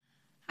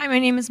Hi, my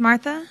name is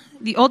Martha.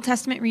 The Old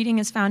Testament reading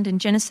is found in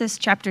Genesis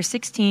chapter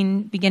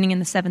 16, beginning in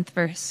the 7th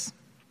verse.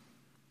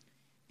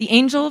 The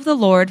angel of the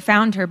Lord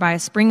found her by a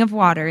spring of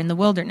water in the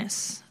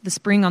wilderness, the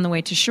spring on the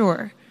way to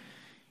Shur.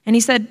 And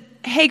he said,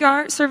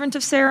 "Hagar, servant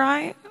of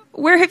Sarai,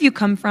 where have you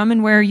come from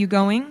and where are you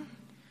going?"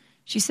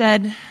 She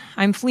said,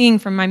 "I'm fleeing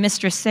from my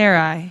mistress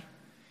Sarai."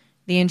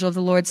 The angel of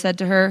the Lord said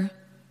to her,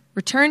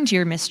 "Return to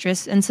your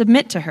mistress and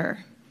submit to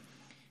her."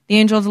 The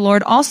angel of the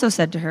Lord also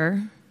said to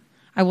her,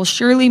 "I will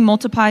surely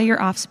multiply your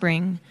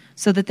offspring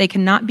so that they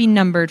cannot be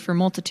numbered for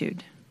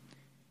multitude."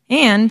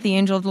 And the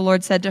angel of the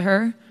Lord said to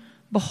her,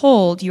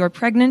 "Behold, you are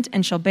pregnant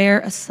and shall bear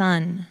a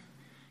son.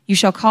 You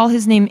shall call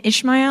his name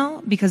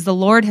Ishmael, because the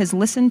Lord has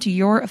listened to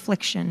your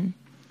affliction.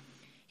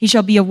 He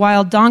shall be a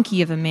wild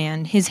donkey of a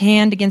man, his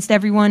hand against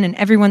everyone and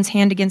everyone's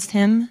hand against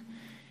him,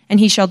 and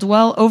he shall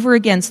dwell over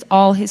against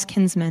all his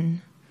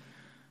kinsmen."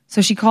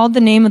 So she called the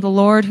name of the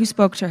Lord who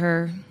spoke to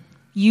her,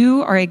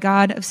 "You are a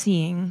God of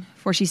seeing,"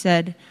 for she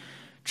said,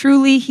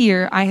 "Truly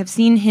here I have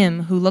seen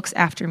him who looks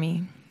after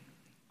me."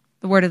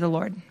 The word of the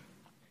Lord.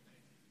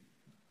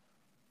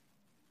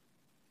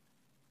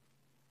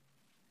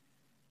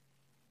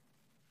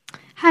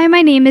 Hi,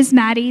 my name is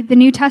Maddie. The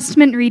New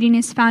Testament reading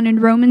is found in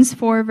Romans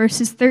 4,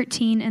 verses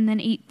 13 and then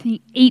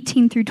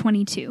 18 through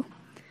 22.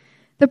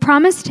 The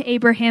promise to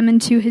Abraham and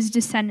to his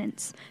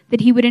descendants that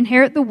he would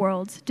inherit the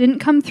world didn't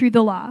come through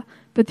the law,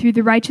 but through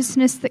the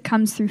righteousness that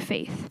comes through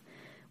faith.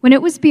 When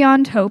it was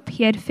beyond hope,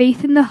 he had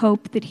faith in the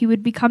hope that he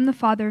would become the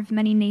father of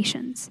many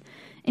nations.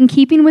 In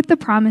keeping with the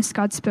promise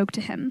God spoke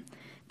to him,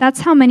 "That's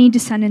how many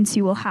descendants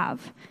you will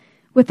have."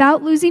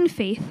 Without losing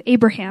faith,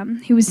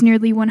 Abraham, who was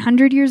nearly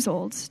 100 years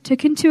old,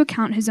 took into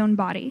account his own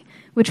body,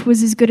 which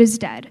was as good as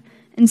dead,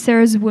 and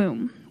Sarah's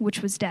womb,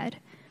 which was dead.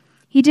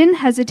 He didn't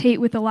hesitate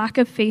with a lack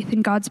of faith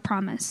in God's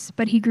promise,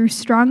 but he grew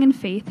strong in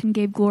faith and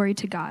gave glory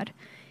to God.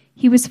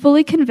 He was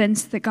fully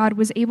convinced that God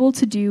was able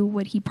to do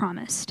what he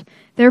promised.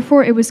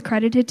 Therefore, it was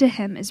credited to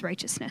him as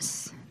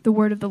righteousness. The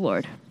word of the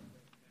Lord.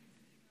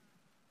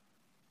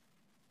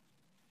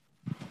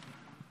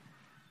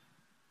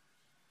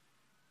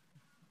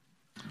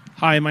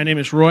 Hi, my name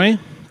is Roy.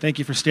 Thank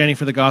you for standing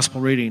for the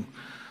gospel reading.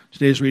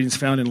 Today's reading is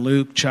found in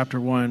Luke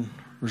chapter 1,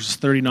 verses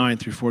 39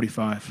 through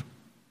 45.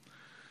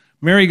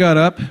 Mary got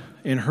up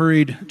and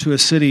hurried to a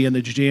city in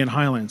the Judean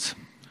highlands.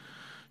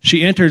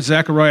 She entered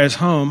Zechariah's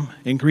home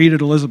and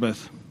greeted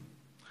Elizabeth.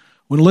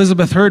 When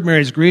Elizabeth heard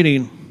Mary's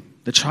greeting,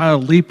 the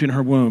child leaped in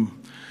her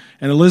womb,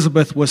 and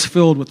Elizabeth was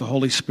filled with the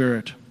Holy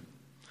Spirit.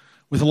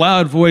 With a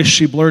loud voice,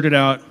 she blurted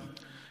out,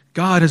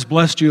 "God has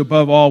blessed you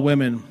above all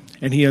women,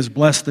 and he has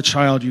blessed the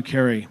child you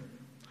carry.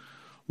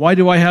 Why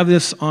do I have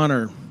this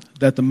honor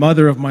that the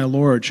mother of my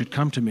Lord should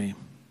come to me?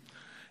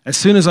 As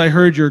soon as I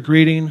heard your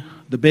greeting,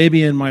 the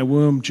baby in my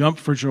womb jumped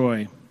for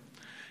joy.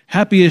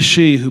 Happy is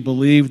she who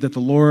believed that the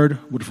Lord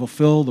would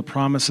fulfill the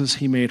promises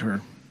he made her."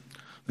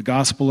 The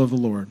gospel of the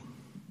Lord.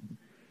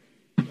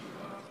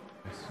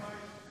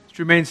 Let's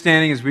remain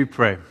standing as we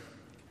pray.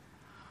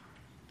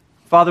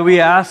 Father, we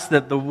ask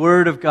that the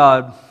Word of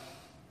God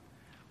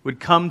would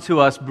come to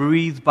us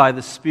breathed by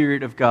the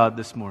Spirit of God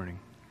this morning,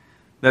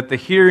 that the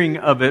hearing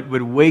of it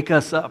would wake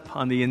us up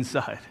on the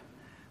inside,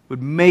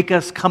 would make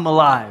us come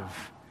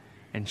alive,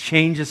 and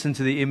change us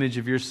into the image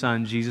of your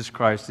Son, Jesus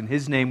Christ. In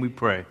his name we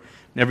pray.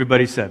 And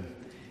everybody said,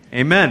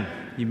 amen.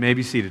 You may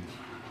be seated.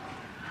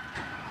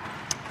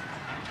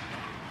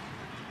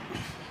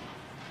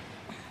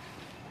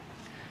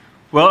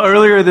 Well,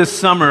 earlier this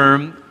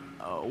summer,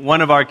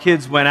 one of our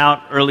kids went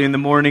out early in the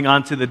morning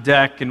onto the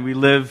deck, and we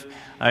live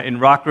in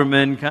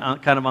Rockrimmon,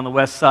 kind of on the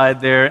west side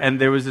there, and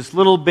there was this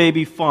little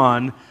baby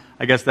fawn,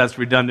 I guess that's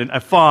redundant, a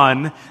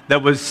fawn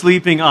that was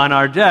sleeping on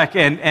our deck,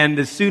 and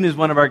as soon as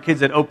one of our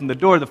kids had opened the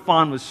door, the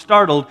fawn was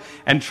startled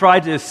and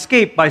tried to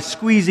escape by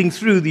squeezing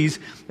through these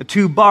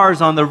two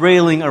bars on the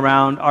railing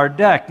around our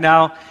deck.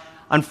 Now,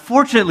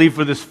 unfortunately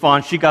for this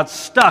fawn, she got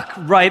stuck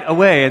right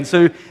away, and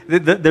so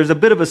there's a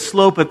bit of a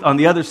slope on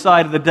the other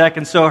side of the deck,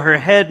 and so her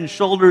head and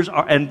shoulders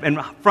and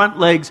front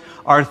legs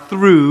are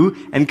through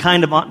and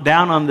kind of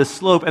down on the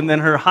slope, and then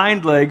her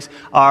hind legs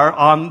are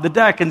on the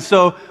deck, and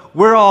so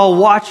we're all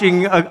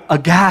watching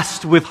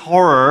aghast with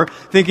horror,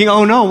 thinking,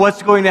 oh no,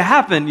 what's going to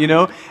happen,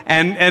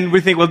 And we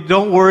think, well,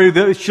 don't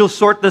worry, she'll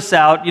sort this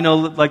out,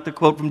 like the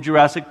quote from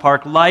Jurassic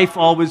Park, life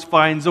always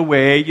finds a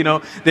way,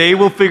 they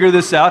will figure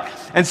this out.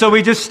 And so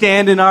we just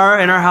stand in our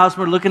house,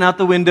 we're looking out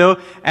the window,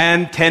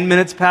 and 10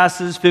 minutes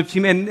passes,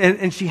 15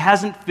 minutes, and she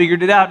hasn't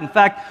figured it out. In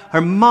fact,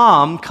 her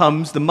mom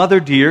comes, the mother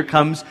deer,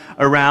 comes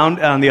around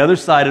on the other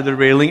side of the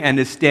railing and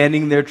is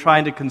standing there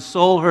trying to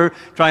console her,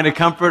 trying to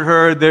comfort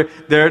her.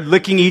 They're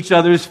licking each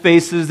other's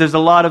faces. There's a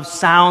lot of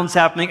sounds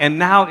happening, and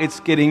now it's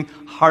getting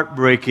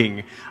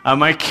heartbreaking.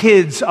 My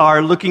kids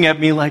are looking at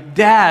me like,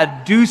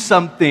 "Dad, do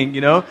something,"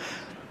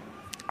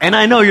 And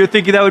I know you're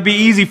thinking that would be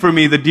easy for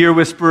me, the deer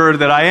whisperer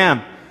that I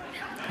am.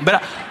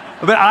 But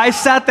I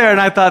sat there and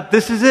I thought,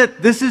 this is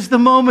it. This is the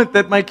moment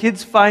that my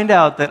kids find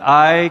out that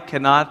I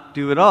cannot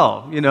do it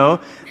all.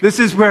 This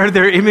is where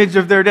their image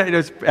of their dad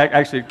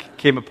actually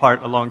came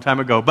apart a long time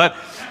ago. But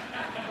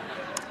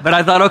But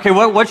I thought, okay,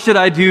 what should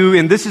I do?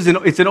 And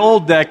it's an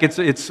old deck.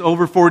 It's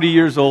over 40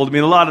 years old. I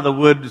mean, a lot of the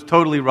wood is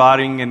totally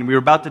rotting, and we were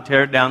about to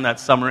tear it down that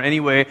summer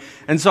anyway.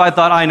 And so I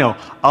thought, I know,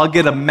 I'll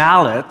get a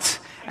mallet,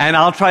 and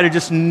I'll try to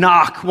just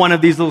knock one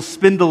of these little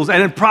spindles,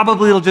 and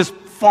it'll just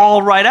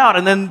fall right out,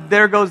 and then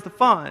there goes the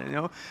fun, you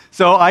know.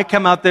 So I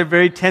come out there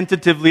very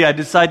tentatively. I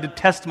decide to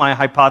test my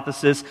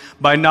hypothesis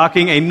by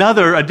knocking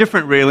a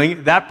different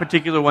railing. That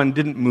particular one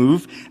didn't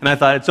move, and I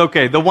thought, it's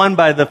okay. The one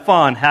by the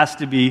fawn has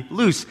to be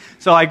loose.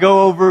 So I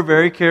go over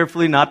very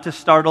carefully, not to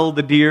startle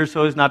the deer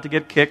so as not to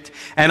get kicked,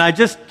 and I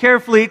just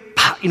carefully,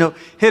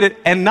 hit it.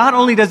 And not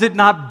only does it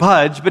not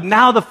budge, but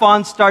now the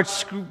fawn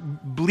starts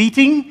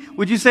bleating.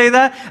 Would you say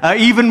that?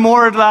 Even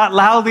more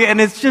loudly. And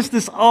it's just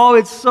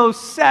it's so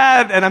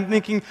sad. And I'm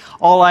thinking,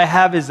 all I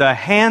have is a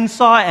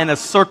handsaw and a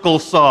circle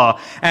saw.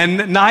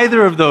 And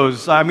neither of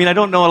those, I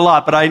don't know a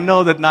lot, but I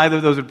know that neither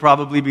of those would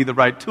probably be the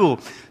right tool.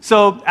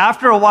 So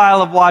after a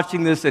while of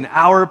watching this, an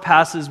hour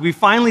passes, we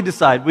finally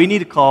decide we need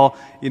to call,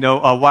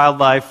 a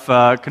wildlife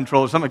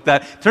control or something like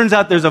that. Turns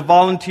out there's a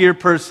volunteer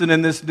person,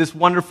 and this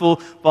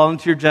wonderful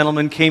volunteer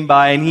gentleman came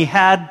by, and he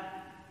had,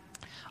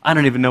 I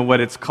don't even know what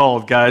it's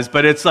called, guys,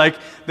 but it's like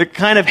the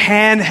kind of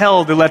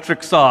handheld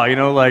electric saw,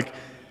 like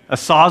a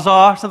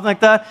sawzall or something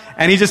like that.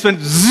 And he just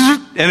went zzz,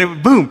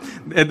 and boom,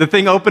 and the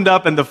thing opened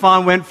up, and the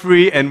fawn went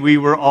free, and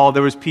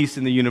there was peace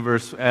in the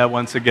universe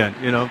once again,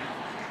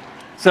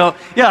 So,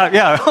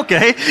 yeah,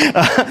 okay.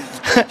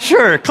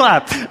 Sure,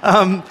 clap.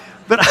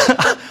 But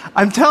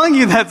I'm telling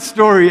you that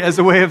story as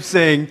a way of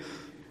saying,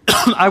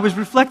 I was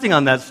reflecting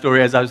on that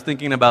story as I was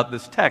thinking about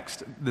this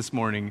text this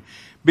morning,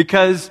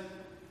 because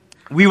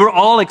we were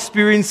all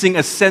experiencing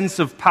a sense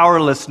of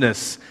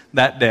powerlessness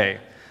that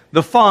day.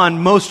 The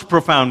fawn, most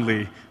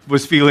profoundly,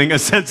 was feeling a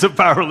sense of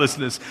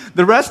powerlessness.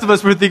 The rest of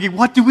us were thinking,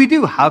 what do we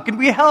do? How can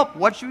we help?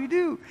 What should we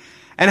do?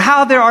 And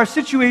how there are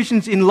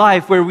situations in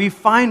life where we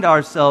find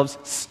ourselves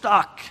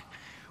stuck.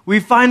 We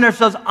find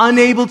ourselves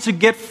unable to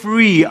get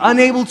free,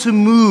 unable to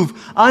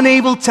move,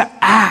 unable to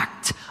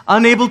act,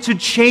 unable to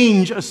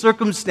change a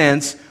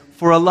circumstance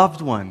for a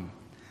loved one.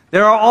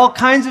 There are all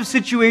kinds of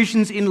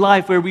situations in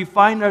life where we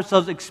find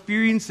ourselves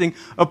experiencing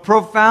a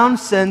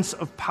profound sense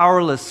of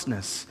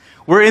powerlessness.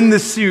 We're in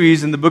this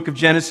series in the book of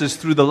Genesis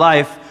through the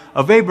life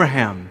of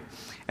Abraham.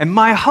 And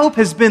my hope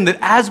has been that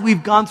as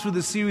we've gone through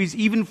the series,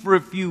 even for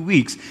a few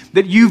weeks,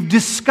 that you've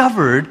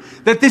discovered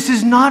that this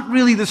is not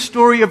really the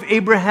story of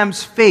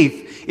Abraham's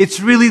faith. It's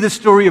really the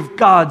story of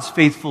God's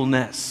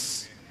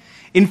faithfulness.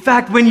 In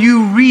fact, when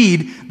you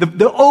read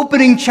the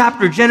opening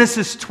chapter,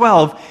 Genesis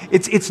 12,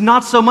 it's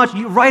not so much,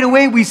 right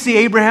away we see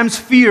Abraham's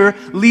fear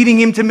leading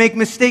him to make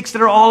mistakes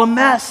that are all a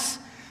mess.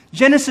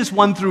 Genesis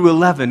 1 through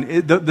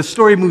 11, the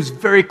story moves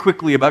very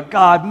quickly about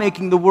God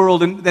making the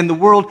world and then the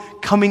world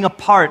coming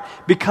apart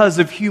because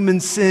of human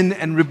sin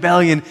and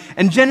rebellion.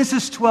 And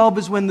Genesis 12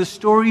 is when the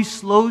story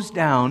slows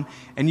down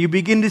and you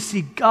begin to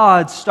see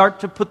God start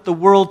to put the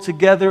world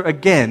together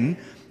again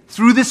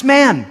through this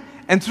man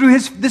and through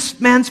this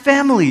man's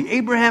family,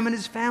 Abraham and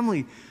his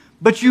family.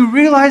 But you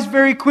realize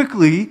very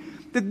quickly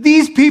that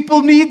these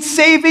people need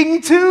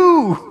saving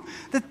too.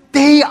 That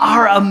they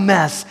are a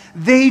mess.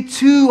 They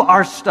too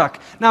are stuck.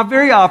 Now,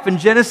 very often,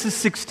 Genesis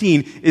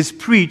 16 is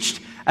preached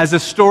as a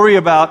story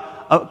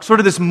about sort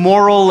of this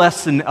moral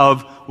lesson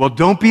of, well,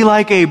 don't be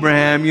like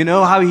Abraham. You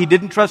know how he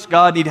didn't trust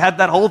God. He'd had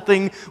that whole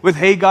thing with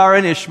Hagar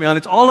and Ishmael. And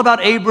it's all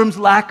about Abram's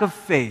lack of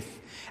faith.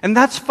 And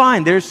that's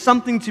fine. There's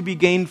something to be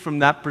gained from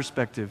that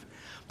perspective.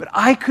 But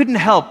I couldn't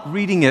help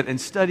reading it and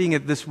studying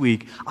it this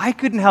week. I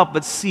couldn't help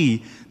but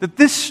see that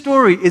this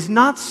story is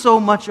not so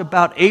much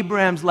about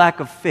Abraham's lack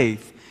of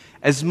faith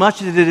as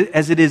much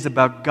as it is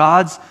about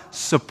God's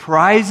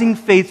surprising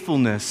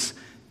faithfulness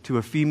to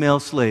a female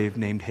slave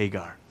named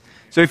Hagar.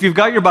 So if you've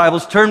got your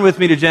Bibles, turn with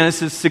me to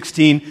Genesis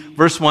 16,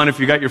 verse 1. If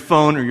you've got your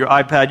phone or your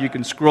iPad, you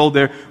can scroll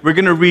there. We're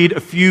going to read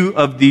a few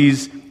of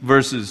these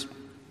verses.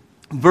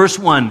 Verse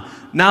 1,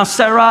 Now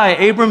Sarai,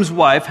 Abram's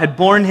wife, had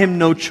borne him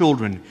no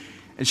children,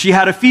 and she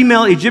had a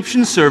female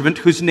Egyptian servant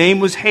whose name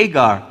was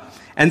Hagar.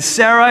 And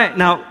Sarai,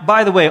 now,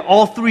 by the way,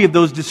 all three of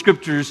those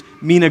descriptors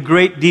mean a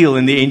great deal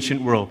in the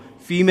ancient world.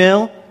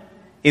 Female,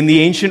 in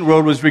the ancient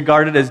world, was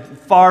regarded as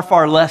far,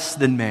 far less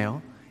than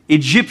male.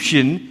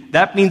 Egyptian,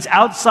 that means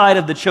outside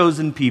of the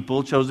chosen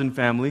people, chosen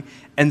family.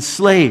 And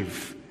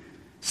slave.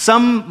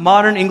 Some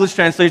modern English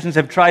translations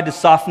have tried to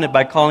soften it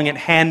by calling it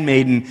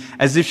handmaiden,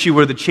 as if she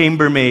were the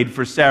chambermaid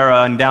for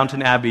Sarah in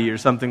Downton Abbey or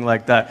something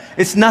like that.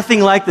 It's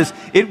nothing like this.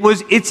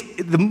 It's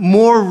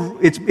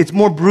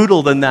more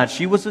brutal than that.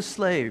 She was a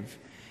slave.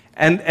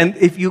 And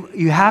if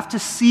you have to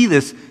see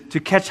this to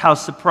catch how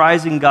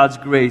surprising God's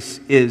grace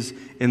is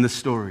in the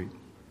story.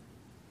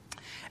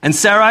 And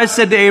Sarai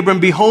said to Abram,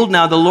 behold,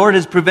 now the Lord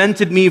has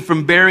prevented me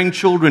from bearing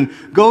children.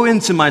 Go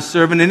into my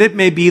servant, and it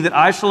may be that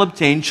I shall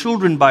obtain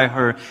children by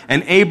her.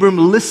 And Abram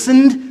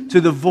listened to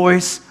the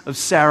voice of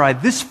Sarai.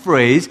 This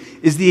phrase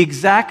is the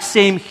exact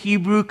same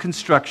Hebrew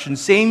construction,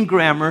 same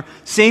grammar,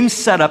 same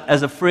setup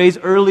as a phrase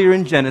earlier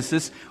in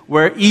Genesis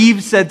where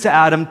Eve said to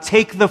Adam,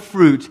 take the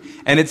fruit.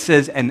 And it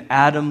says, and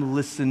Adam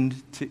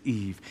listened to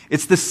Eve.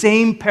 It's the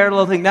same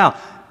parallel thing. Now,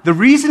 the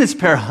reason it's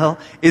parallel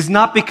is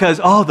not because,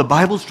 the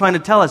Bible's trying to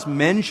tell us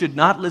men should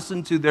not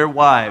listen to their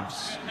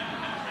wives.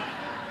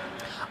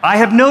 I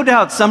have no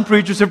doubt some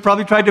preachers have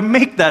probably tried to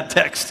make that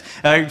text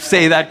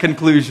say that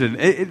conclusion.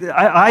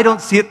 I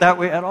don't see it that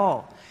way at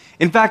all.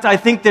 In fact, I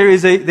think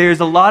there's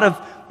a lot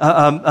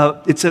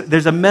of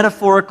there's a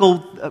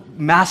metaphorical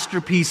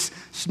masterpiece,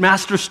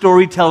 master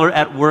storyteller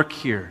at work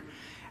here,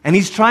 and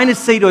he's trying to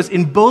say to us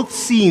in both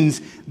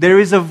scenes there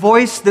is a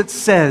voice that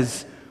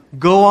says,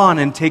 go on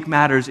and take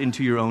matters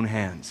into your own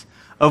hands.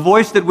 A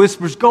voice that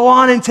whispers, go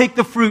on and take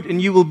the fruit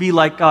and you will be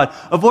like God.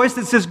 A voice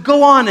that says,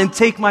 go on and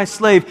take my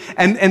slave.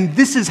 And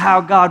this is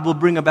how God will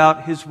bring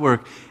about his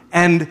work.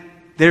 And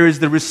there is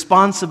the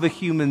response of a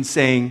human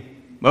saying,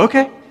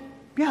 okay,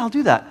 yeah, I'll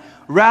do that.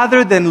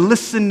 Rather than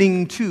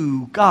listening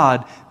to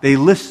God, they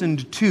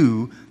listened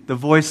to the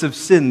voice of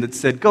sin that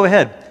said, go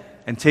ahead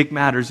and take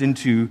matters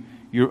into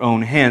your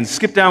own hands.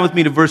 Skip down with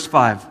me to verse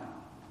 5.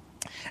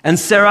 And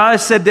Sarai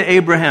said to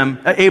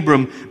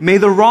Abram, may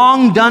the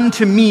wrong done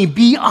to me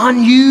be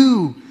on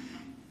you.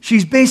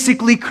 She's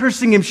basically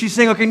cursing him. She's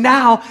saying, okay,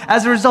 now,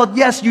 as a result,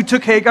 yes, you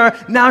took Hagar.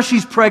 Now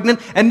she's pregnant.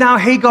 And now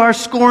Hagar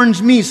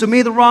scorns me. So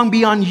may the wrong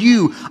be on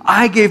you.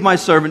 I gave my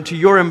servant to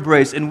your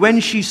embrace. And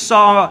when she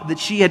saw that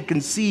she had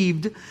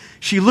conceived,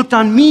 she looked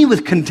on me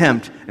with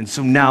contempt. And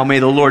so now may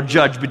the Lord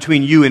judge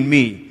between you and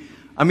me.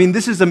 I mean,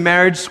 this is a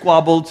marriage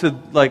squabble to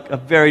like a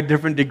very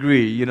different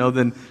degree,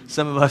 than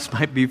some of us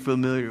might be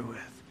familiar with.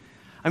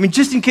 I mean,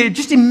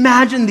 just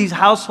imagine these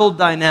household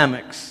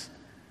dynamics.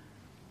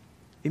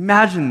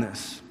 Imagine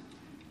this.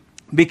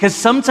 Because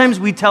sometimes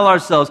we tell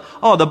ourselves,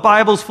 the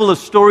Bible's full of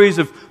stories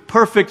of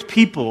perfect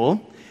people,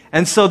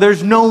 and so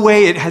there's no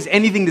way it has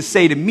anything to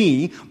say to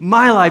me.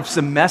 My life's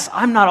a mess.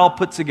 I'm not all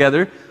put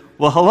together.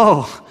 Well,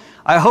 hello.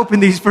 I hope in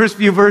these first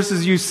few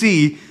verses you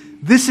see,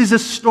 this is a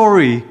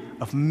story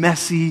of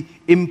messy,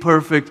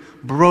 imperfect,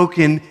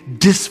 broken,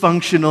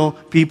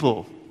 dysfunctional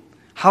people.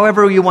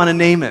 However you want to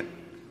name it.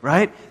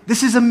 Right?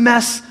 This is a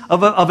mess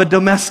of a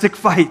domestic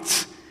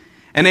fight.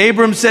 And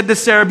Abram said to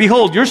Sarah,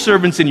 behold, your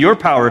servant's in your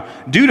power.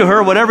 Do to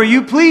her whatever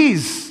you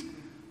please.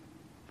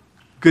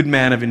 Good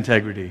man of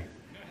integrity.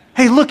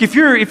 Hey, look, if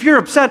you're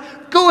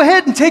upset, go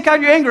ahead and take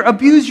out your anger.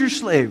 Abuse your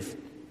slave.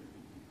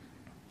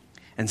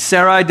 And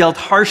Sarai dealt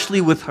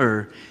harshly with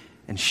her,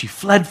 and she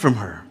fled from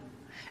her.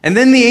 And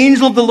then the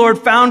angel of the Lord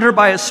found her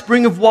by a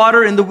spring of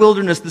water in the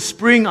wilderness, the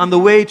spring on the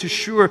way to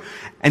Shur.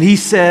 And he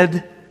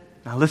said,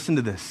 now listen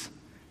to this.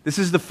 This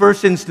is the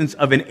first instance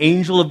of an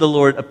angel of the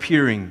Lord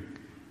appearing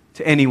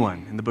to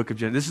anyone in the book of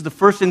Genesis. This is the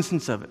first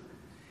instance of it.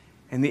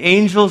 And the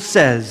angel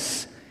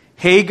says,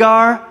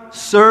 Hagar,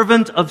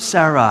 servant of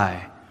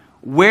Sarai,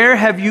 where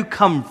have you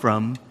come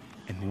from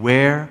and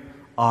where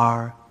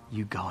are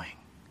you going?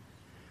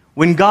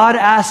 When God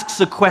asks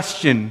a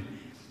question,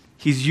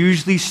 he's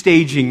usually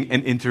staging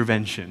an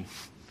intervention.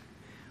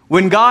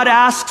 When God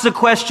asks a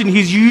question,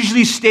 he's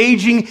usually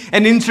staging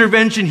an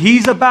intervention.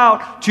 He's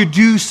about to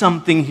do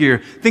something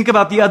here. Think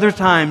about the other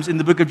times in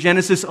the book of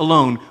Genesis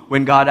alone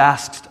when God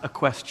asked a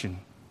question.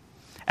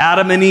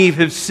 Adam and Eve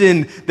have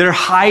sinned. They're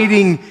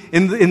hiding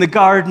in the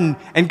garden,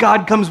 and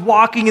God comes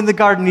walking in the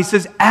garden. He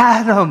says,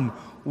 Adam,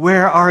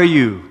 where are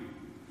you?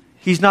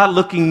 He's not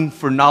looking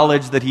for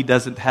knowledge that he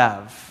doesn't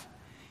have.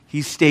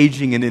 He's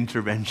staging an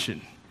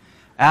intervention.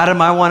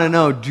 Adam, I want to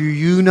know, do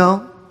you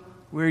know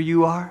where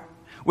you are?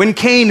 When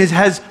Cain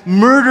has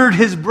murdered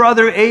his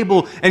brother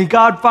Abel and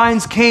God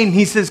finds Cain,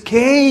 he says,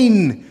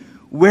 Cain,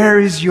 where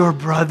is your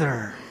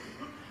brother?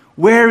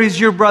 Where is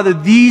your brother?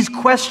 These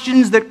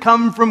questions that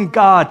come from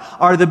God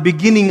are the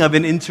beginning of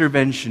an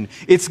intervention.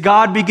 It's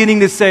God beginning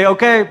to say,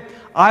 okay,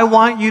 I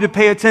want you to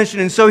pay attention.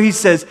 And so he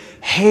says,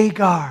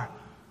 Hagar.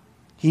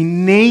 He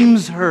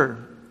names her.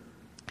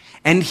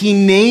 And he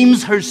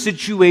names her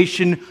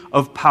situation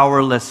of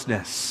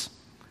powerlessness.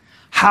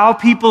 How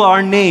people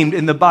are named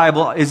in the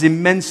Bible is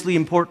immensely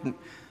important.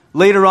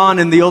 Later on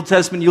in the Old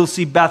Testament, you'll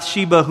see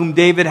Bathsheba, whom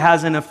David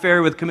has an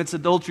affair with, commits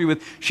adultery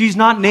with. She's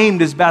not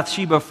named as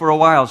Bathsheba for a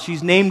while.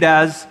 She's named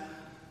as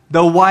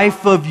the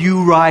wife of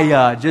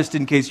Uriah, just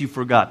in case you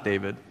forgot,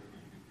 David.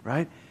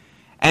 Right?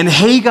 And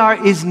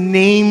Hagar is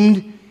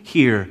named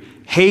here.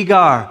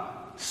 Hagar,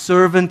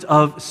 servant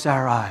of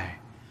Sarai.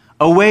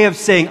 A way of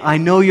saying, I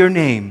know your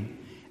name,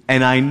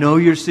 and I know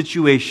your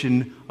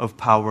situation of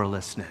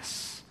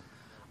powerlessness.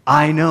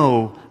 I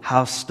know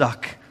how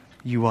stuck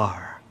you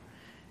are.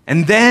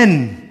 And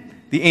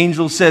then the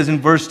angel says in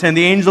verse 10,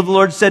 the angel of the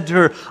Lord said to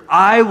her,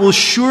 I will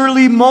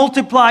surely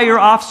multiply your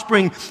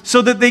offspring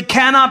so that they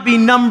cannot be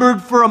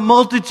numbered for a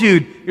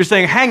multitude. You're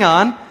saying, hang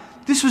on,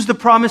 this was the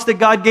promise that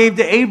God gave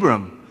to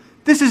Abram.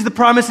 This is the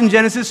promise in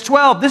Genesis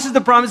 12. This is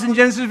the promise in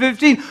Genesis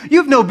 15. You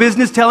have no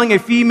business telling a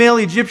female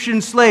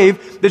Egyptian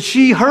slave that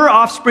her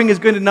offspring is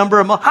going to number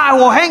a multitude.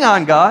 Well, hang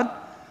on, God.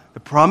 The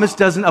promise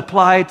doesn't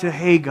apply to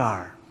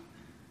Hagar.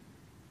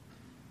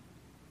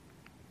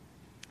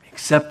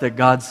 Except that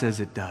God says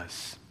it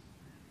does.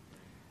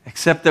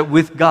 Except that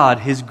with God,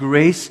 His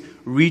grace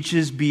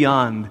reaches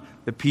beyond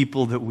the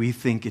people that we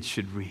think it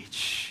should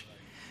reach.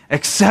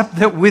 Except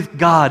that with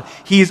God,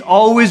 He is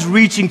always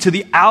reaching to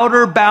the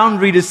outer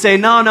boundary to say,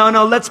 no,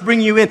 let's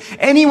bring you in.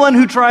 Anyone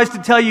who tries to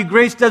tell you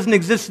grace doesn't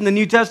exist in the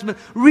New Testament,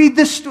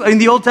 in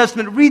the Old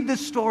Testament, read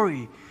this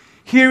story.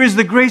 Here is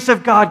the grace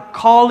of God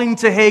calling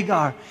to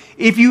Hagar.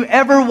 If you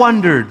ever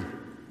wondered,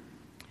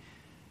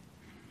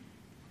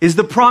 is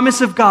the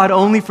promise of God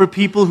only for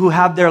people who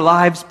have their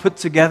lives put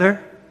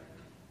together?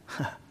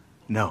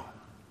 No.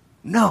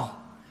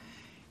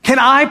 Can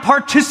I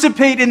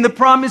participate in the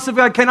promise of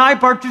God? Can I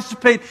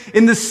participate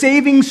in the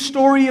saving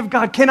story of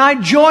God? Can I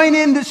join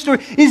in this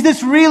story? Is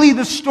this really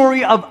the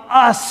story of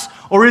us?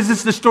 Or is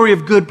this the story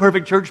of good,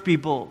 perfect church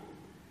people?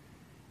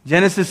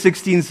 Genesis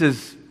 16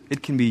 says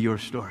it can be your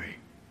story.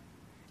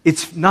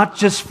 It's not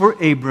just for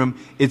Abram,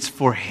 it's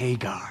for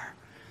Hagar.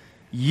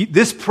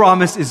 This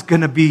promise is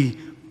going to be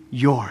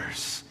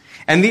yours.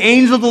 And the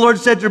angel of the Lord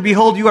said to her,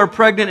 behold, you are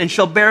pregnant and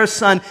shall bear a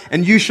son,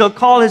 and you shall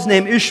call his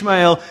name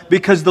Ishmael,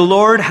 because the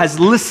Lord has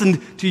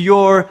listened to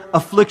your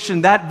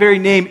affliction. That very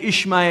name,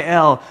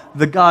 Ishmael,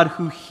 the God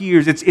who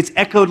hears. It's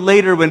echoed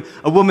later when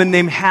a woman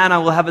named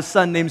Hannah will have a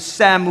son named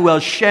Samuel,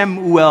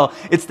 Shemuel.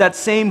 It's that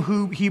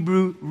same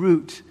Hebrew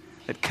root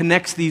that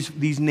connects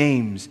these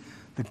names.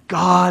 The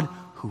God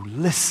who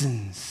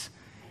listens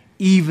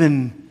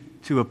even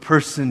to a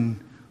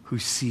person who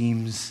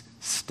seems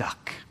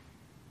stuck.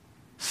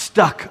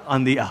 Stuck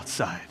on the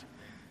outside.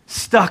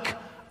 Stuck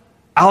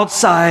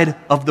outside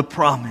of the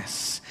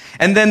promise.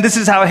 And then this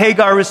is how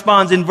Hagar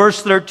responds in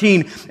verse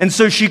 13. And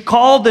so she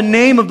called the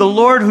name of the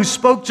Lord who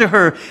spoke to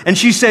her. And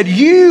she said,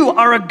 you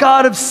are a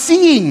God of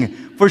seeing.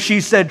 For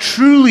she said,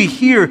 truly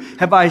here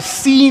have I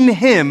seen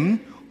him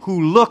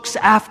who looks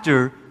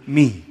after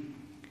me.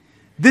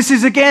 This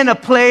is again a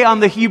play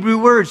on the Hebrew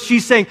words.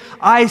 She's saying,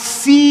 I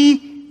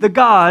see the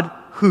God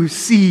who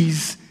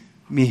sees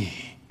me.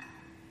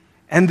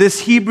 And this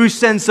Hebrew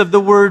sense of the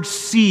word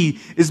see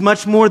is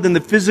much more than the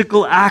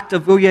physical act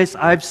of, oh yes,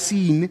 I've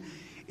seen.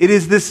 It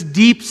is this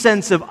deep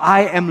sense of,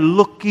 I am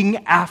looking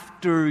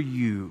after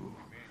you.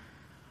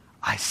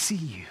 I see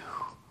you.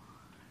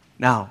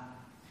 Now,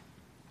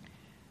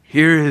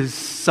 here is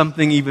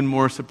something even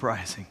more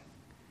surprising.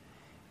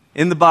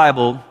 In the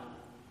Bible,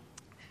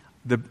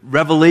 the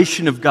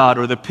revelation of God,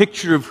 or the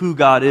picture of who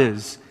God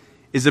is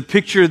a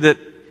picture that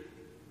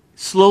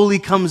slowly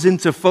comes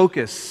into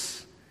focus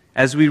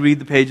as we read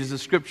the pages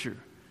of Scripture.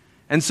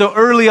 And so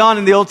early on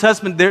in the Old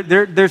Testament,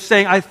 they're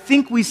saying, I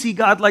think we see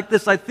God like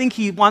this. I think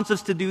He wants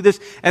us to do this.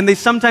 And they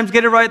sometimes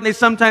get it right and they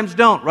sometimes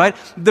don't, right?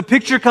 The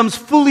picture comes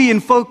fully in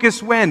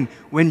focus when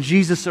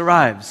Jesus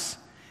arrives.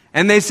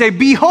 And they say,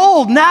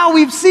 behold, now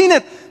we've seen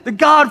it. The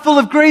God full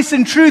of grace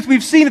and truth,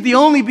 we've seen it. The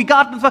only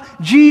begotten Father.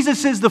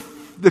 Jesus is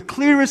the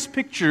clearest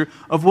picture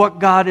of what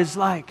God is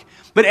like.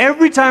 But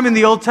every time in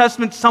the Old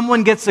Testament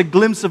someone gets a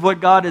glimpse of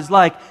what God is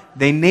like,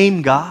 they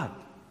name God.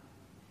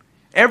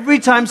 Every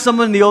time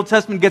someone in the Old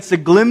Testament gets a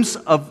glimpse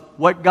of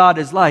what God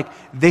is like,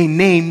 they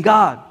name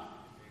God.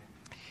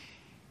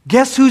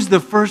 Guess who's the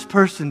first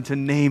person to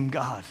name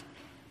God?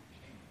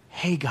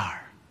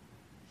 Hagar.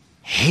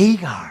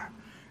 Hagar.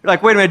 You're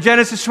like, wait a minute,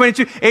 Genesis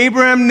 22,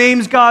 Abraham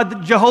names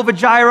God Jehovah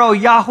Jireh,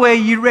 Yahweh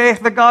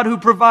Yireh, the God who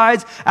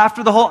provides,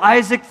 after the whole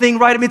Isaac thing,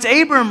 right? I mean, it's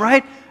Abram,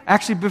 right?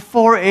 Actually,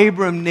 before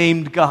Abram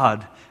named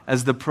God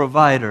as the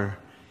provider,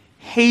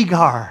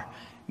 Hagar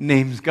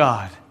names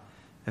God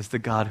as the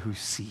God who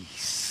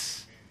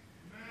sees.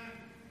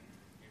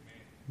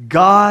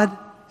 God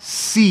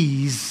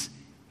sees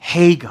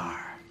Hagar.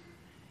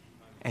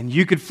 And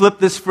you could flip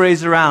this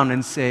phrase around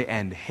and say,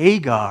 and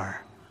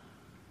Hagar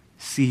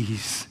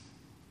sees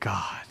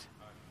God.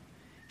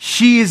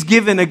 She is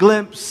given a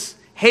glimpse.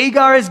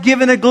 Hagar is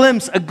given a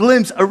glimpse,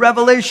 a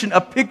revelation,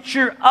 a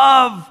picture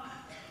of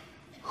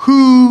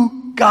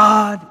who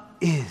God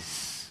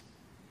is.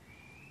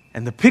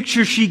 And the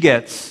picture she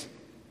gets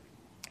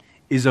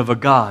is of a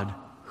God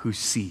who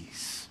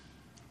sees.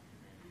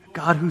 A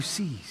God who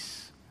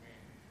sees.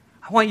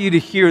 I want you to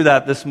hear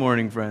that this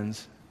morning,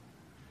 friends.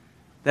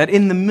 That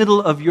in the middle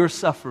of your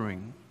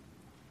suffering,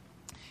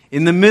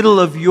 in the middle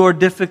of your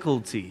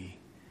difficulty,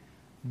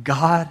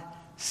 God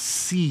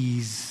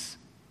sees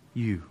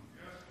you.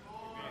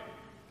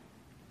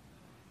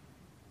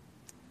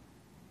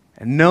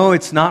 And no,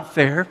 it's not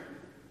fair.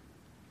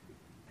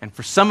 And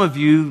for some of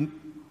you,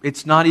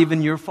 it's not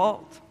even your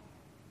fault.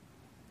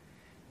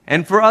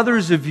 And for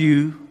others of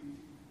you,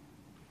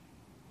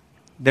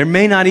 there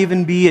may not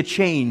even be a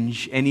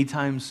change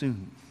anytime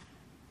soon.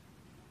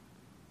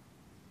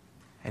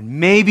 And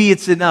maybe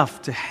it's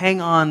enough to hang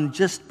on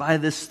just by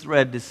this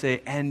thread to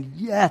say, and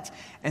yet,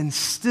 and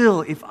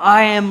still, if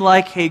I am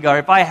like Hagar,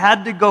 if I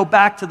had to go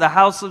back to the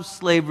house of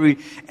slavery,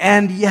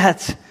 and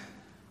yet,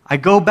 I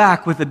go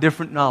back with a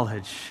different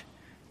knowledge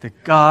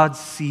that God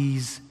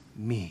sees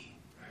me.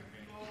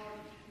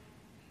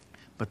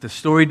 But the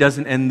story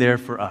doesn't end there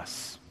for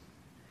us.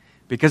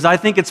 Because I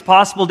think it's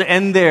possible to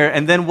end there,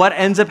 and then what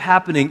ends up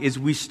happening is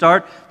we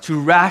start to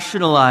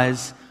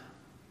rationalize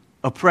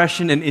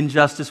oppression and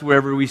injustice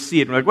wherever we see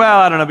it. We're like, well,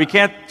 I don't know, we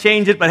can't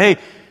change it, but hey,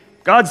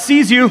 God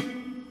sees you.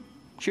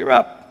 Cheer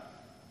up.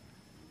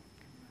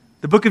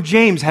 The book of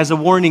James has a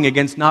warning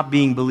against not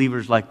being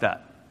believers like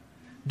that.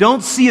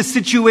 Don't see a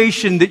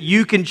situation that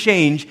you can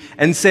change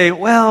and say,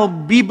 well,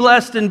 be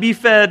blessed and be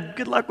fed.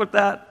 Good luck with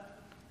that.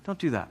 Don't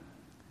do that.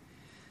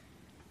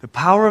 The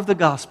power of the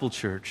gospel,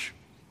 church,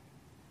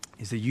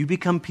 is that you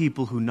become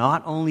people who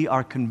not only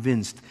are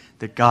convinced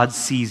that God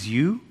sees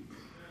you,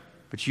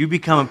 but you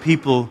become a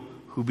people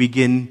who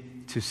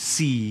begin to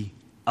see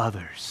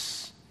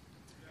others.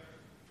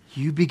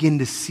 You begin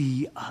to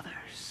see others.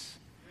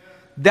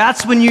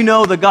 That's when you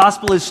know the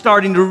gospel is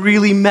starting to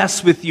really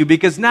mess with you,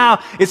 because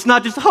now it's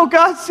not just, oh,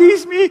 God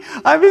sees me,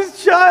 I'm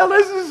His child,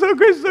 this is so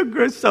great, so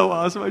great, so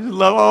awesome. I just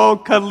love, oh,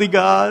 cuddly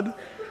God,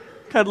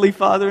 cuddly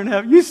Father in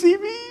heaven, you see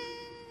me?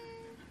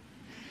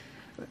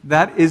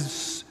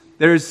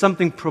 There is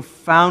something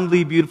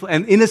profoundly beautiful,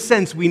 and in a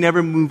sense, we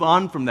never move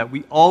on from that.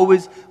 We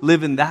always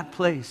live in that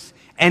place.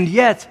 And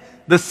yet,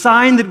 the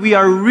sign that we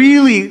are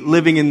really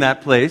living in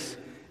that place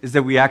is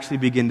that we actually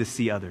begin to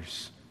see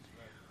others.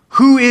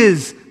 Who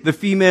is the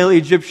female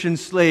Egyptian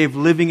slave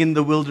living in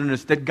the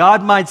wilderness that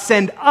God might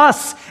send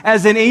us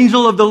as an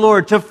angel of the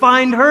Lord to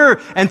find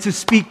her and to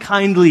speak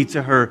kindly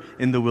to her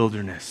in the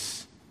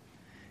wilderness?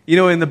 You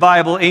know, in the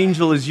Bible,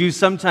 angel is used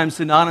sometimes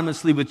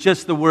synonymously with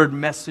just the word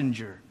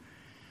messenger.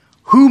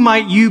 Who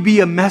might you be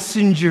a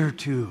messenger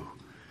to?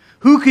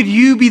 Who could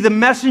you be the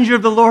messenger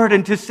of the Lord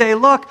and to say,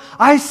 look,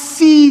 I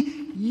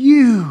see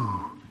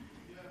you?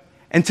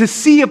 And to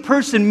see a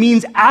person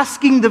means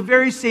asking the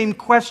very same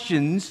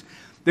questions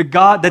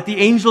that the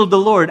angel of the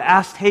Lord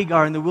asked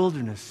Hagar in the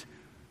wilderness.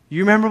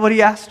 You remember what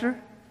he asked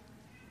her?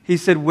 He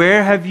said,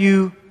 where have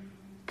you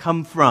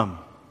come from?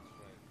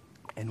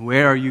 And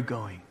where are you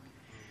going?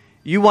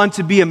 You want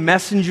to be a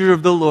messenger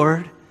of the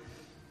Lord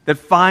that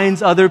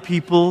finds other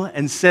people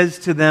and says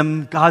to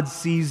them, God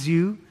sees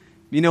you.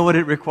 You know what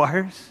it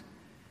requires?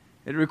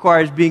 It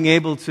requires being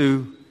able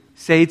to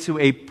say to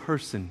a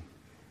person,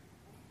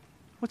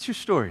 what's your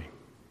story?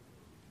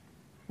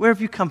 Where have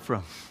you come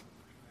from?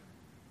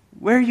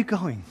 Where are you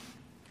going?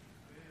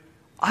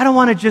 I don't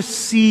want to just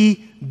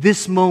see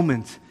this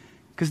moment,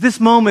 because this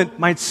moment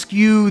might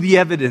skew the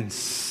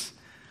evidence,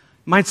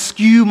 might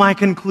skew my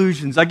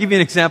conclusions. I'll give you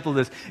an example of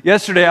this.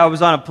 Yesterday I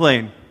was on a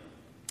plane,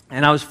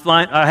 and I was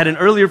flying. I had an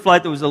earlier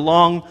flight that was a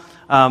long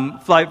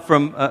flight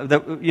from,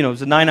 it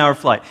was a 9-hour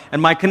flight.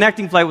 And my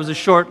connecting flight was a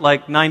short,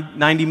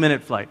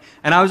 90-minute flight.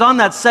 And I was on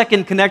that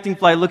second connecting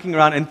flight looking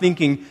around and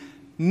thinking,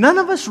 none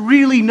of us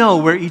really know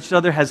where each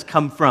other has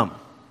come from.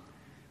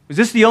 Is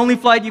this the only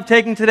flight you've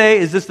taken today?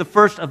 Is this the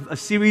first of a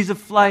series of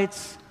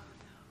flights?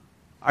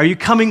 Are you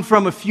coming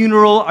from a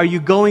funeral? Are you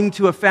going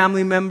to a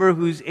family member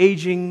who's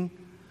aging?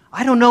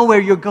 I don't know where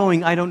you're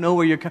going. I don't know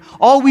where you're coming.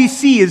 All we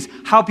see is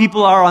how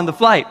people are on the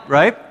flight,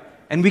 right?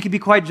 And we can be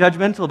quite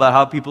judgmental about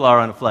how people are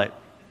on a flight.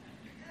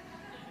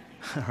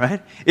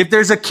 Right? If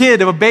there's a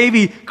kid, a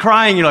baby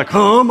crying, you're like,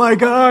 oh my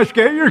gosh,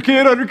 get your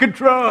kid under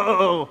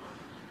control.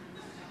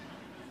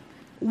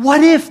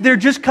 What if they're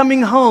just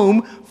coming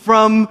home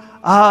from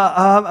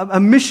a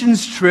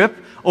missions trip,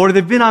 or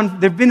they've been on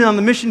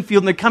the mission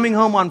field and they're coming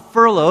home on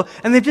furlough,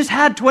 and they've just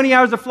had 20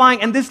 hours of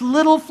flying, and this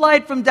little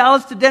flight from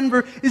Dallas to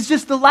Denver is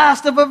just the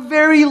last of a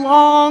very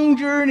long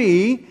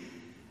journey,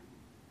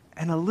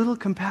 and a little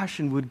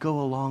compassion would go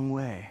a long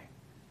way.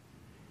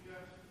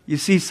 You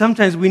see,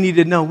 sometimes we need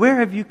to know, where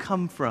have you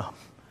come from?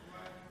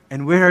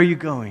 And where are you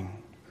going?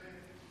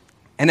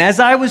 And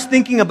as I was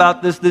thinking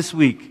about this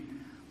week,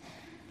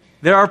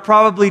 there are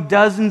probably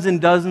dozens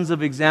and dozens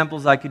of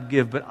examples I could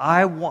give, but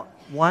I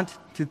want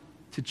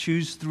to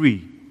choose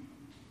 3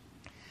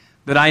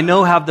 that I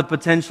know have the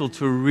potential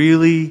to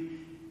really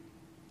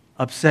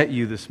upset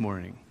you this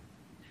morning.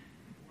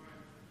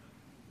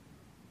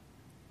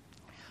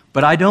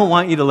 But I don't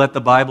want you to let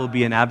the Bible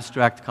be an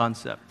abstract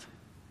concept.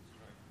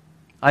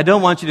 I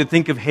don't want you to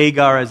think of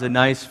Hagar as a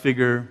nice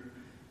figure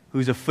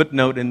who's a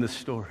footnote in the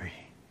story.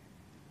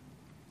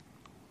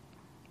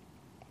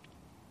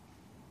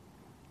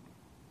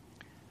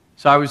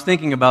 So I was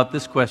thinking about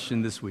this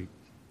question this week.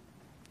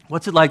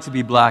 What's it like to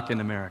be black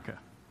in America?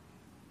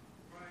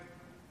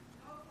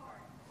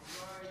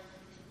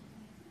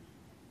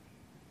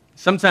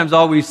 Sometimes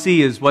all we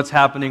see is what's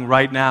happening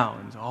right now.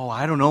 And,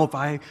 I don't know if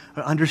I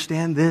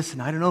understand this,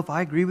 and I don't know if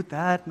I agree with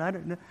that, and I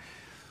don't know.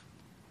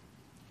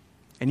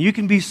 And you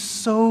can be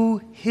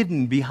so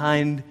hidden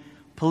behind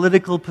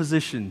political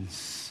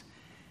positions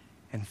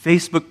and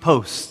Facebook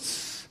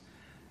posts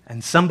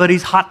and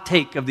somebody's hot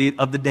take of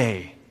the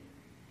day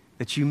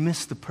that you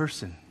miss the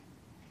person.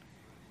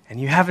 And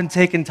you haven't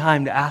taken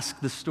time to ask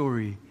the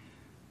story,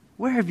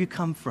 where have you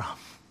come from?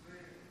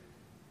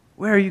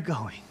 Where are you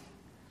going?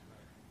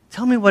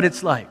 Tell me what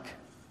it's like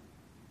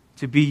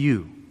to be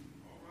you.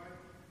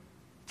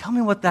 Tell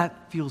me what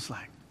that feels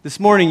like. This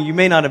morning, you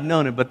may not have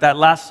known it, but that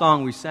last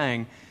song we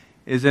sang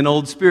is an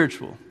old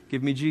spiritual,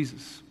 Give Me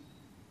Jesus.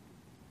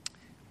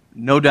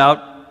 No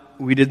doubt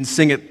we didn't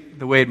sing it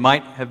the way it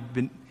might have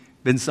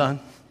been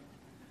sung.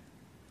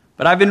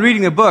 But I've been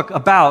reading a book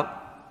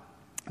about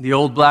the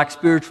old black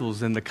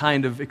spirituals and the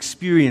kind of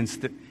experience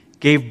that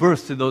gave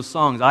birth to those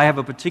songs. I have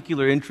a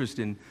particular interest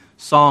in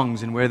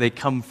songs and where they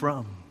come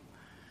from.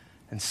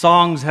 And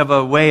songs have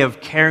a way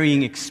of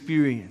carrying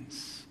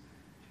experience.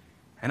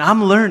 And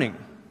I'm learning.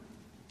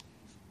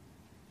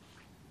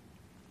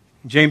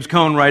 James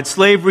Cone writes,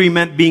 slavery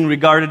meant being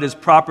regarded as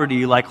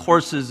property like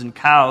horses and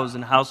cows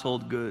and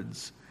household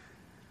goods.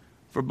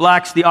 For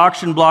blacks, the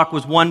auction block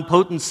was one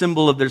potent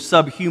symbol of their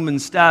subhuman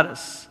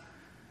status.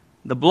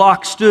 The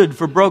block stood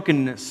for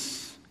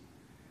brokenness,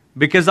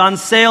 because on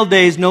sale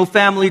days no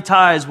family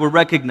ties were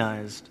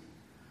recognized.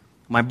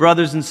 My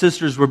brothers and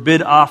sisters were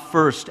bid off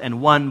first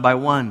and one by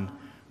one,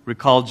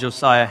 recalled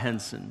Josiah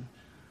Henson,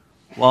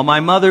 while my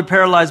mother,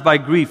 paralyzed by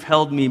grief,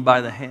 held me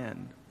by the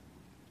hand.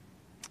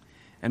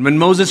 And when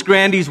Moses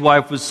Grandy's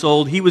wife was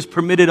sold, he was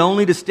permitted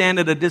only to stand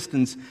at a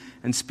distance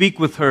and speak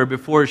with her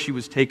before she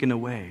was taken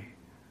away.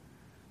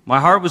 My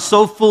heart was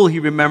so full, he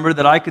remembered,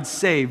 that I could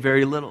say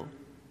very little.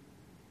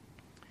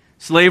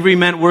 Slavery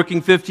meant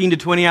working 15 to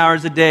 20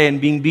 hours a day and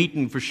being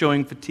beaten for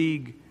showing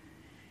fatigue.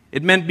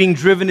 It meant being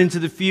driven into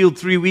the field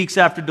 3 weeks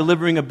after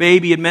delivering a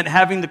baby. It meant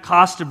having the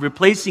cost of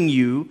replacing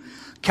you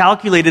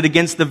calculated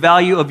against the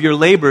value of your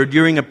labor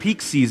during a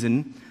peak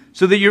season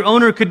so that your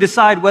owner could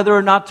decide whether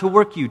or not to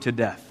work you to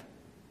death.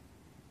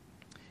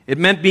 It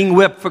meant being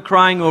whipped for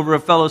crying over a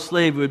fellow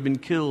slave who had been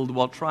killed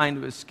while trying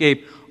to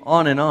escape.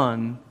 On and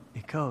on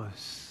it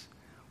goes.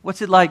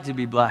 What's it like to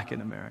be black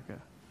in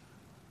America?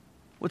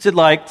 What's it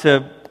like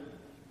to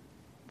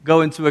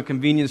go into a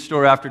convenience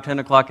store after 10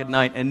 o'clock at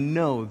night and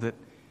know that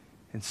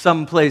in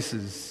some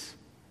places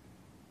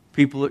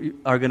people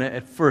are going to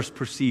at first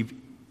perceive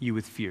you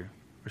with fear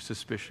or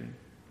suspicion?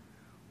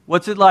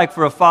 What's it like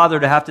for a father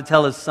to have to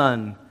tell his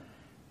son,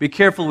 be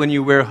careful when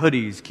you wear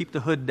hoodies, keep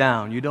the hood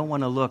down, you don't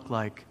want to look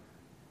like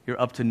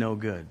you're up to no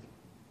good?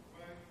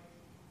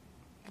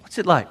 What's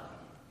it like?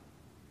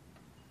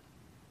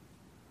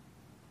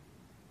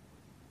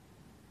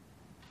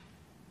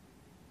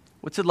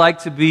 What's it like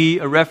to be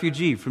a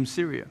refugee from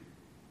Syria?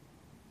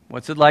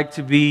 What's it like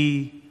to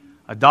be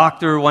a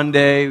doctor one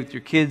day with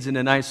your kids in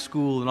a nice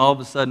school and all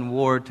of a sudden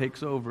war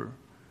takes over?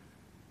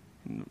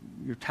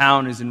 Your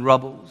town is in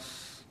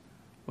rubbles.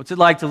 What's it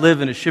like to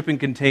live in a shipping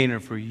container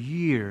for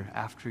year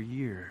after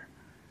year,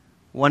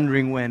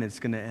 wondering when it's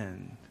going to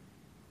end?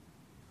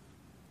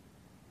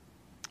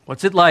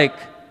 What's it like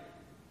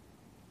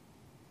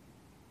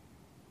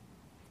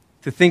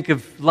to think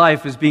of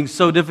life as being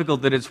so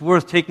difficult that it's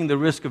worth taking the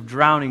risk of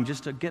drowning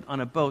just to get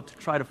on a boat to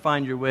try to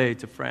find your way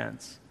to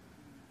France?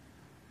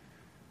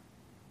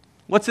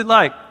 What's it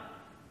like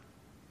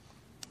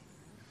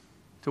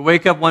to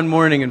wake up one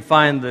morning and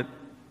find that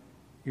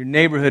your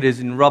neighborhood is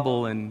in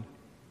rubble and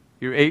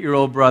your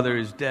 8-year-old brother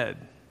is dead?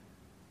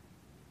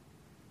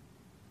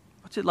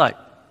 What's it like?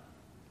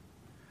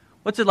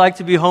 What's it like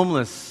to be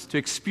homeless, to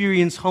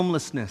experience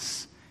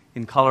homelessness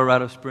in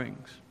Colorado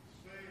Springs?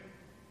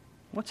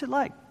 What's it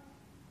like?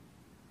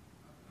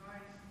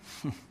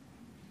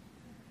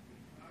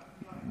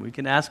 We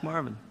can ask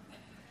Marvin.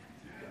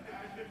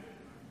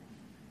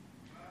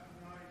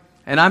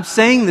 And I'm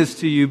saying this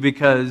to you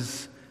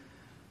because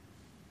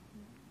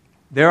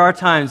there are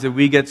times that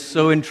we get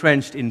so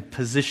entrenched in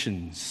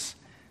positions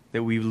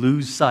that we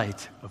lose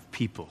sight of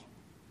people.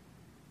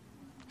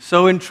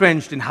 So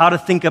entrenched in how to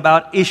think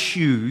about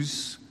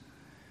issues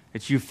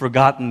that you've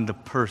forgotten the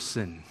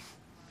person.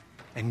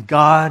 And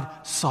God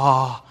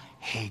saw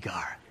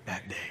Hagar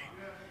that day.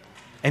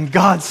 And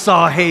God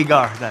saw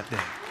Hagar that day.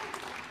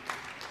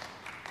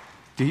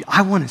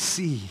 I want to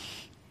see.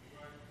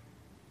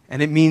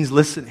 And it means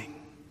listening.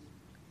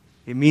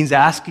 It means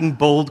asking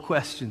bold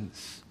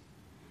questions.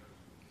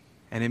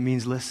 And it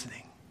means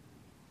listening.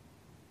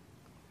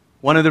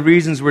 One of the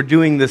reasons we're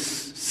doing this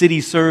City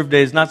Serve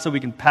Day is not so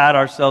we can pat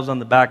ourselves on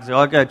the back and say,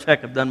 oh, I got to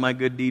check, I've done my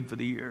good deed for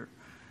the year.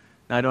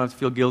 Now I don't have to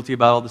feel guilty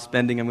about all the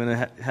spending I'm going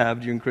to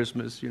have during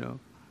Christmas, One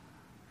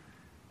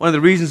of the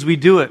reasons we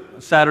do it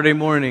Saturday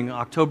morning,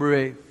 October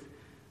 8th,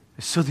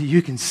 is so that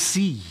you can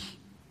see.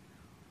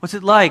 What's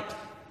it like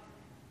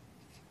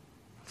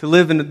to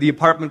live in the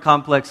apartment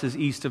complexes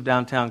east of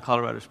downtown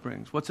Colorado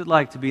Springs? What's it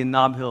like to be in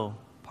Nob Hill,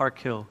 Park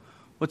Hill?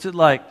 What's it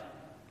like?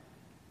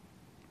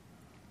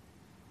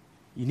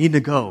 You need to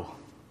go.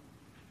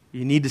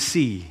 You need to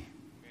see.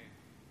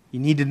 You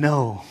need to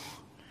know.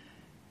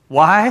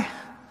 Why?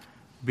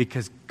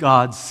 Because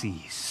God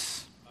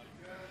sees.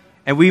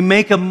 And we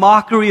make a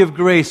mockery of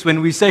grace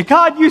when we say,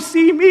 God, you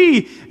see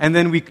me. And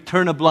then we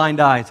turn a blind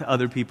eye to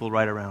other people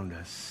right around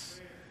us.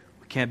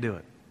 We can't do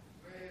it.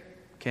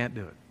 Can't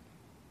do it.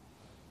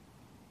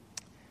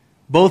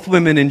 Both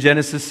women in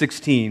Genesis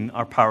 16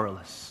 are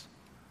powerless.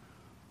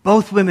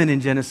 Both women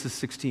in Genesis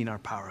 16 are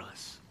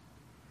powerless.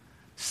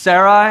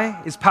 Sarai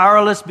is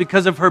powerless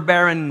because of her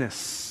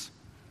barrenness.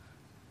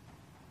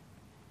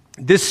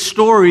 this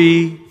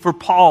story for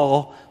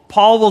Paul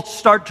will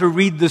start to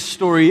read this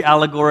story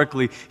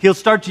allegorically. He'll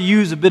start to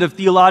use a bit of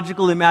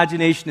theological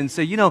imagination and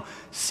say,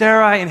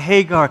 Sarai and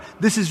Hagar,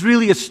 this is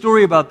really a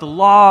story about the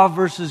law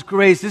versus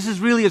grace. This is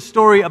really a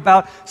story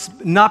about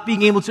not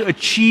being able to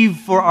achieve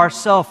for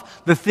ourselves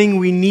the thing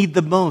we need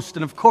the most.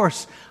 And of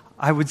course,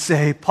 I would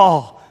say,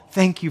 Paul,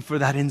 thank you for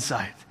that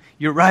insight.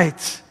 You're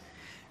right.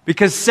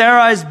 Because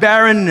Sarai's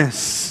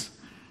barrenness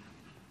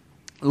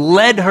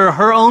led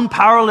her own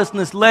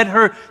powerlessness led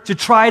her to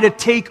try to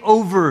take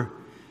over.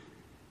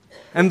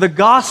 And the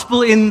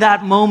gospel in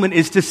that moment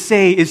is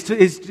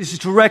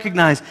to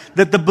recognize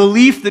that the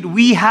belief that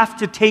we have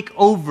to take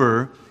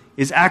over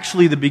is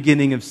actually the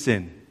beginning of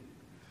sin.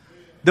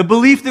 The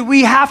belief that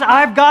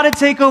I've got to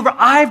take over,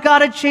 I've got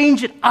to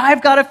change it,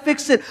 I've got to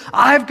fix it,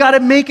 I've got to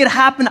make it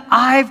happen,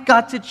 I've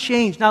got to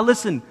change. Now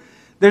listen,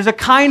 there's a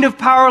kind of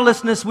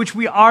powerlessness which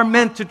we are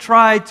meant to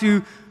try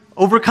to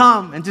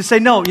overcome and to say,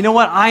 no, you know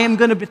what, I am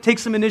going to take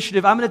some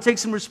initiative, I'm going to take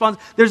some response.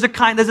 There's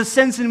a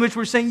sense in which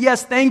we're saying,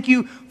 yes, thank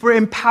you for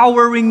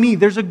empowering me.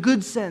 There's a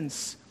good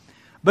sense.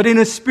 But in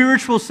a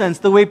spiritual sense,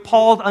 the way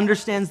Paul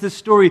understands this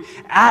story,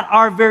 at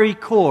our very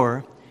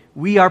core,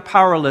 we are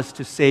powerless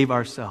to save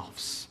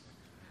ourselves.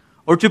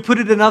 Or to put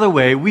it another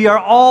way, we are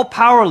all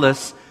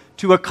powerless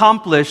to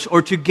accomplish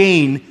or to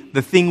gain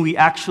the thing we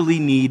actually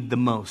need the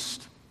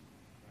most.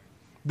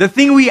 The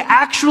thing we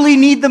actually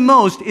need the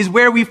most is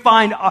where we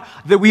find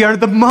that we are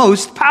the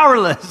most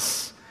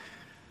powerless.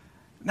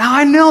 Now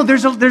I know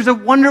there's a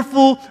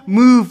wonderful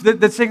move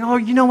that's saying, oh,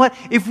 you know what?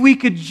 If we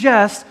could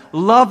just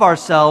love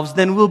ourselves,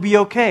 then we'll be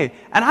okay.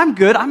 And I'm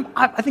good.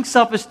 I think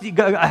self-esteem,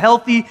 a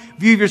healthy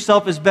view of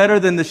yourself is better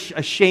than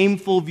a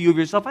shameful view of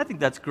yourself. I think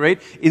that's great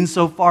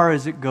insofar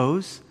as it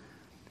goes.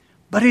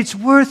 But it's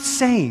worth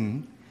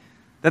saying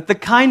that the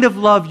kind of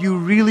love you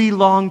really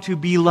long to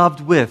be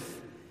loved with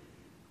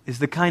is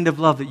the kind of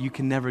love that you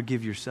can never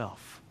give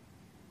yourself.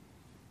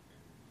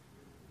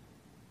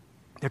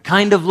 The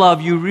kind of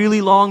love you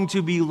really long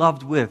to be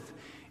loved with,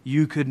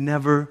 you could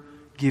never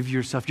give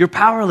yourself. You're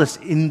powerless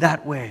in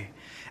that way.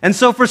 And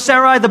so for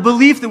Sarai, the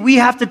belief that we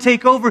have to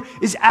take over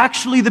is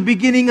actually the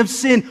beginning of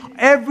sin.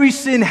 Every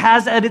sin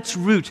has at its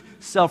root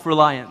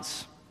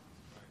self-reliance.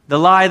 The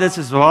lie that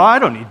says, oh, I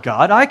don't need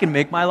God, I can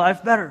make my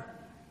life better.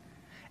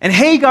 And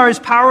Hagar is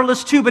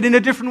powerless too, but in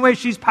a different way.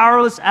 She's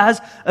powerless as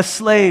a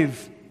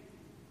slave.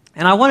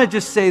 And I want to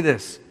just say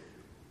this,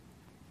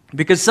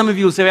 because some of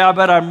you will say, I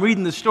bet I'm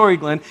reading the story,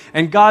 Glenn,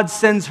 and God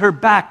sends her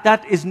back.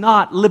 That is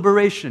not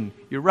liberation.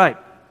 You're right.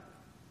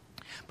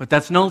 But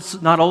that's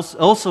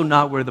also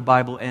not where the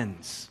Bible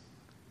ends.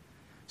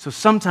 So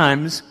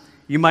sometimes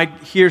you might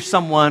hear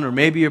someone, or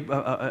maybe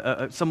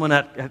someone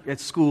at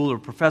school or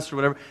professor or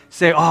whatever,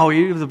 say,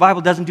 oh, the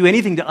Bible doesn't do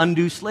anything to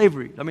undo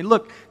slavery. I mean,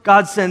 look,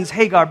 God sends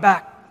Hagar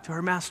back to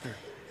her master.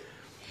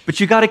 But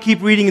you got to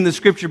keep reading in the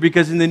Scripture,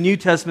 because in the New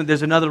Testament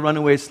there's another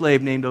runaway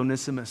slave named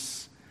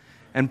Onesimus.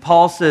 And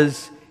Paul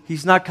says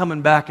he's not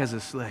coming back as a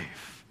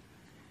slave.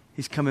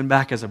 He's coming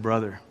back as a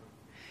brother.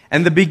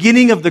 And the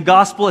beginning of the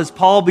gospel, as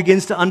Paul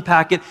begins to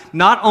unpack it,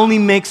 not only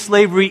makes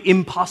slavery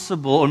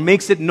impossible or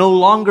makes it no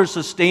longer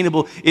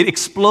sustainable, it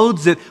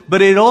explodes it,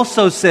 but it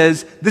also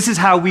says this is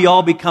how we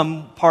all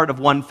become part of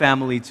one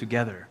family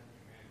together.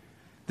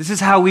 This is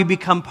how we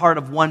become part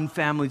of one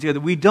family together.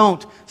 We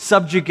don't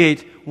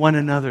subjugate one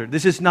another.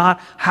 This is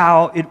not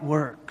how it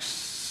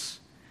works.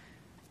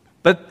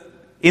 But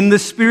in the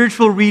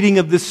spiritual reading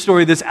of this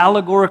story, this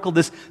allegorical,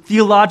 this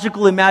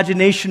theological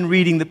imagination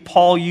reading that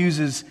Paul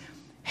uses,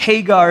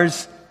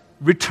 Hagar's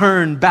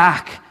return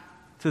back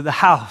to the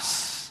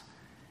house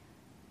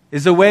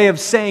is a way of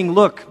saying,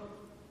 look,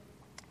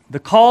 the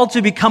call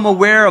to become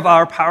aware of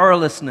our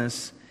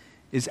powerlessness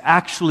is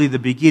actually the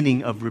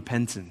beginning of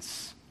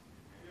repentance.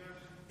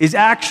 Is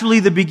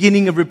actually the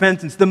beginning of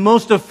repentance. The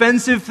most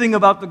offensive thing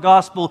about the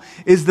gospel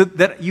is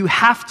that you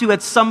have to,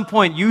 at some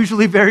point,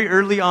 usually very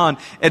early on,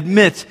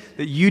 admit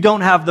that you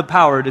don't have the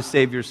power to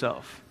save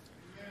yourself.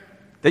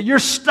 That you're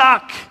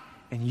stuck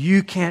and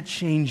you can't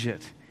change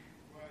it.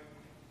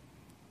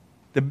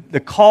 The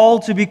call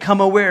to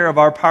become aware of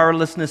our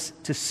powerlessness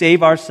to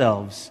save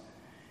ourselves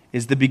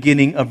is the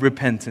beginning of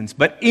repentance.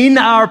 But in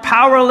our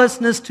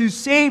powerlessness to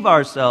save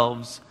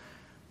ourselves,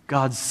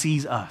 God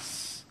sees us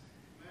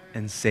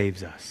and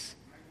saves us.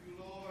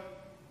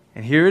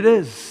 And here it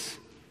is.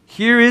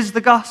 Here is the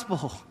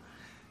gospel.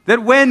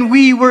 That when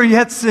we were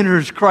yet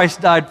sinners, Christ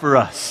died for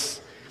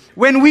us.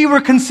 When we were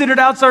considered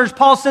outsiders,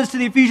 Paul says to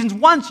the Ephesians,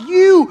 once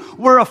you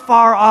were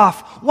afar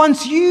off,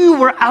 once you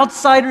were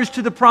outsiders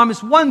to the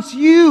promise, once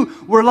you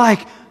were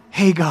like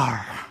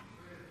Hagar,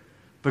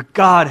 but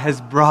God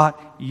has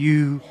brought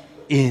you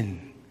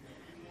in.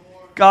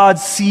 God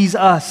sees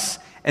us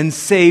and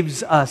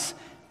saves us.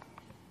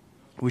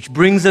 Which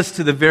brings us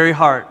to the very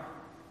heart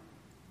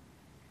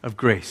of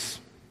grace.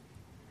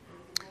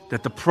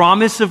 That the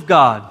promise of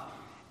God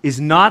is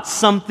not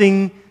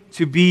something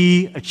to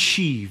be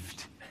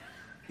achieved.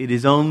 It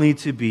is only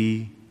to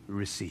be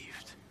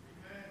received.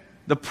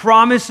 The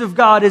promise of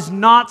God is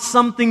not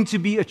something to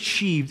be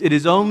achieved. It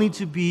is only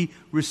to be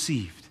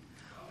received.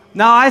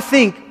 Now, I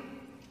think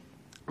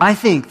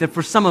that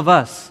for some of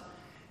us,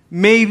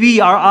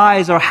 maybe our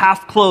eyes are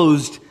half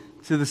closed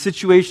to the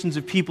situations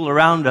of people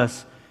around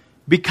us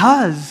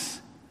because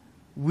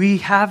we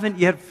haven't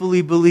yet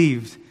fully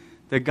believed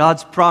that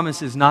God's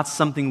promise is not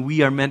something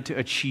we are meant to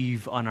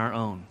achieve on our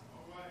own.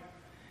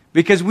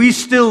 Because we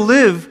still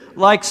live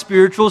like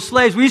spiritual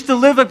slaves. We still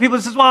live like people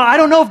that says, well, I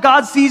don't know if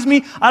God sees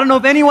me. I don't know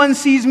if anyone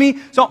sees me.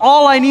 So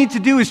all I need to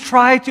do is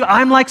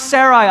I'm like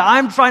Sarai.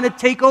 I'm trying to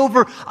take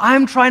over.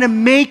 I'm trying to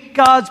make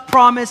God's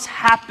promise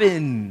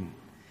happen.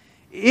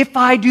 If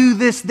I do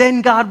this,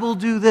 then God will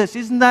do this.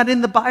 Isn't that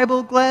in the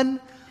Bible, Glenn?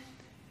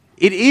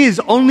 It is,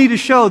 only to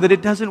show that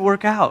it doesn't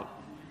work out.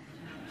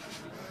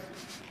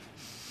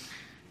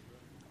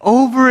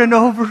 Over and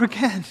over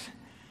again.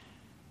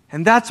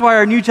 And that's why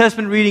our New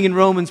Testament reading in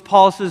Romans,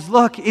 Paul says,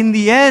 look, in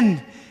the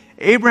end,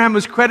 Abraham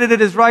was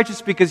credited as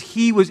righteous because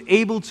he was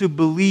able to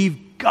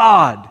believe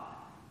God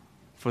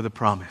for the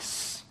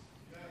promise.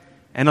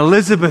 And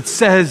Elizabeth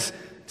says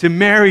to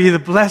Mary, the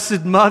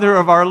blessed mother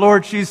of our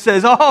Lord, she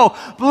says,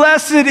 oh,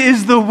 blessed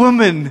is the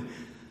woman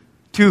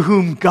to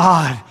whom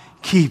God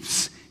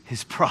keeps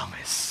his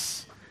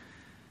promise.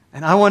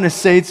 And I want to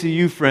say to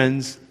you,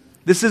 friends,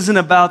 this isn't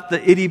about the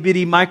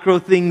itty-bitty micro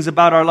things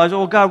about our lives.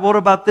 Oh, God, what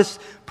about this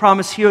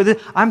promise here?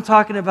 I'm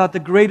talking about the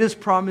greatest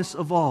promise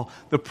of all,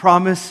 the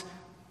promise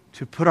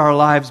to put our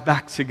lives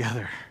back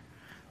together.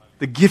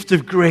 The gift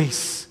of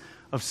grace,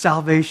 of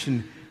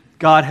salvation.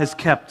 God has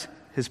kept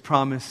his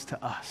promise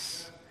to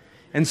us.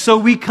 And so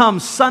we come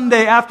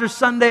Sunday after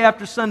Sunday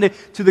after Sunday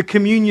to the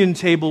communion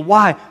table.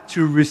 Why?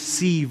 To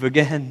receive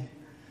again.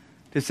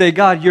 To say,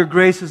 God, your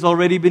grace has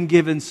already been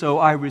given, so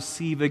I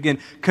receive again.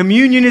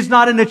 Communion is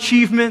not an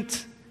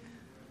achievement,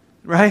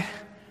 right?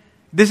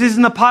 This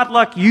isn't a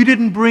potluck. You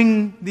didn't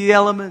bring the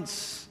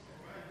elements.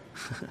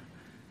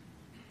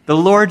 The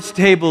Lord's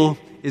table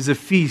is a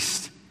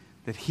feast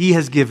that he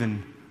has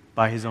given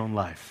by his own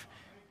life.